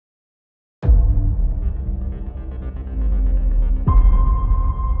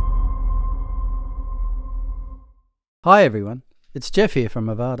Hi everyone, it's Jeff here from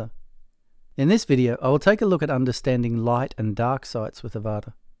Avada. In this video, I will take a look at understanding light and dark sites with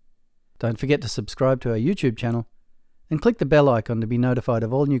Avada. Don't forget to subscribe to our YouTube channel and click the bell icon to be notified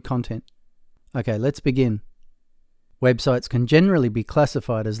of all new content. Okay, let's begin. Websites can generally be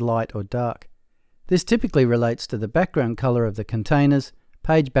classified as light or dark. This typically relates to the background color of the containers,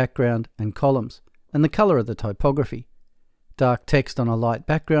 page background, and columns, and the color of the typography. Dark text on a light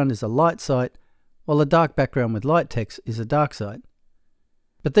background is a light site, while a dark background with light text is a dark site.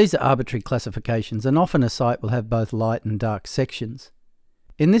 But these are arbitrary classifications, and often a site will have both light and dark sections.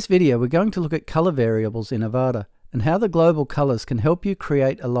 In this video, we're going to look at color variables in Avada and how the global colors can help you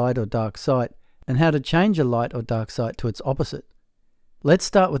create a light or dark site, and how to change a light or dark site to its opposite. Let's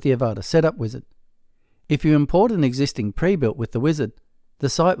start with the Avada setup wizard. If you import an existing pre-built with the wizard, the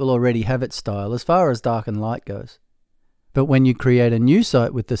site will already have its style as far as dark and light goes. But when you create a new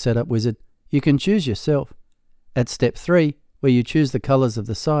site with the setup wizard, you can choose yourself. At step 3, where you choose the colors of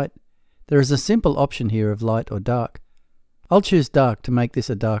the site, there is a simple option here of light or dark. I'll choose dark to make this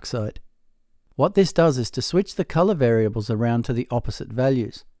a dark site. What this does is to switch the color variables around to the opposite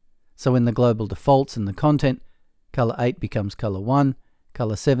values. So in the global defaults in the content, color 8 becomes color 1,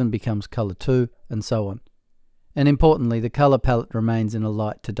 color 7 becomes color 2, and so on. And importantly, the color palette remains in a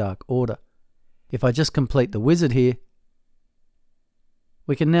light to dark order. If I just complete the wizard here,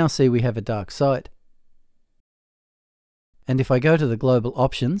 we can now see we have a dark site. And if I go to the global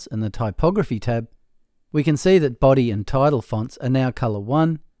options and the typography tab, we can see that body and title fonts are now color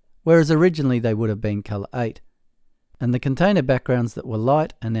 1, whereas originally they would have been color 8. And the container backgrounds that were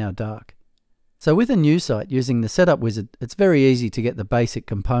light are now dark. So with a new site using the setup wizard, it's very easy to get the basic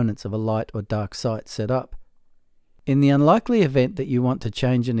components of a light or dark site set up. In the unlikely event that you want to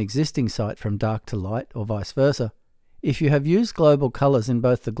change an existing site from dark to light or vice versa, if you have used global colors in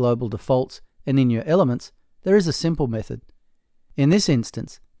both the global defaults and in your elements, there is a simple method. In this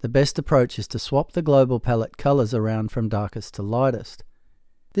instance, the best approach is to swap the global palette colors around from darkest to lightest.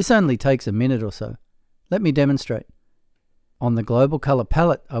 This only takes a minute or so. Let me demonstrate. On the global color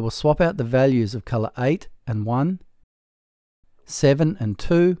palette, I will swap out the values of color 8 and 1, 7 and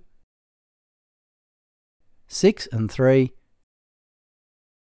 2, 6 and 3,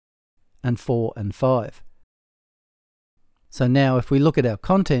 and 4 and 5. So now if we look at our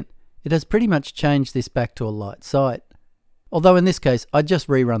content, it has pretty much changed this back to a light site. Although in this case, I'd just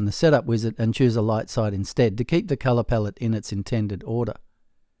rerun the setup wizard and choose a light site instead to keep the color palette in its intended order.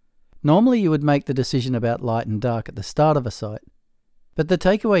 Normally you would make the decision about light and dark at the start of a site. But the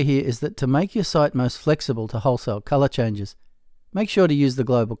takeaway here is that to make your site most flexible to wholesale color changes, make sure to use the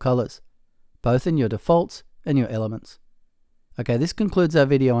global colors, both in your defaults and your elements. Okay, this concludes our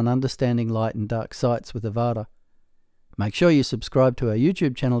video on understanding light and dark sites with Avada. Make sure you subscribe to our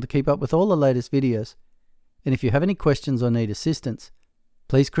YouTube channel to keep up with all the latest videos. And if you have any questions or need assistance,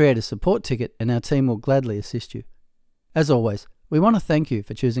 please create a support ticket and our team will gladly assist you. As always, we want to thank you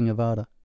for choosing Avada.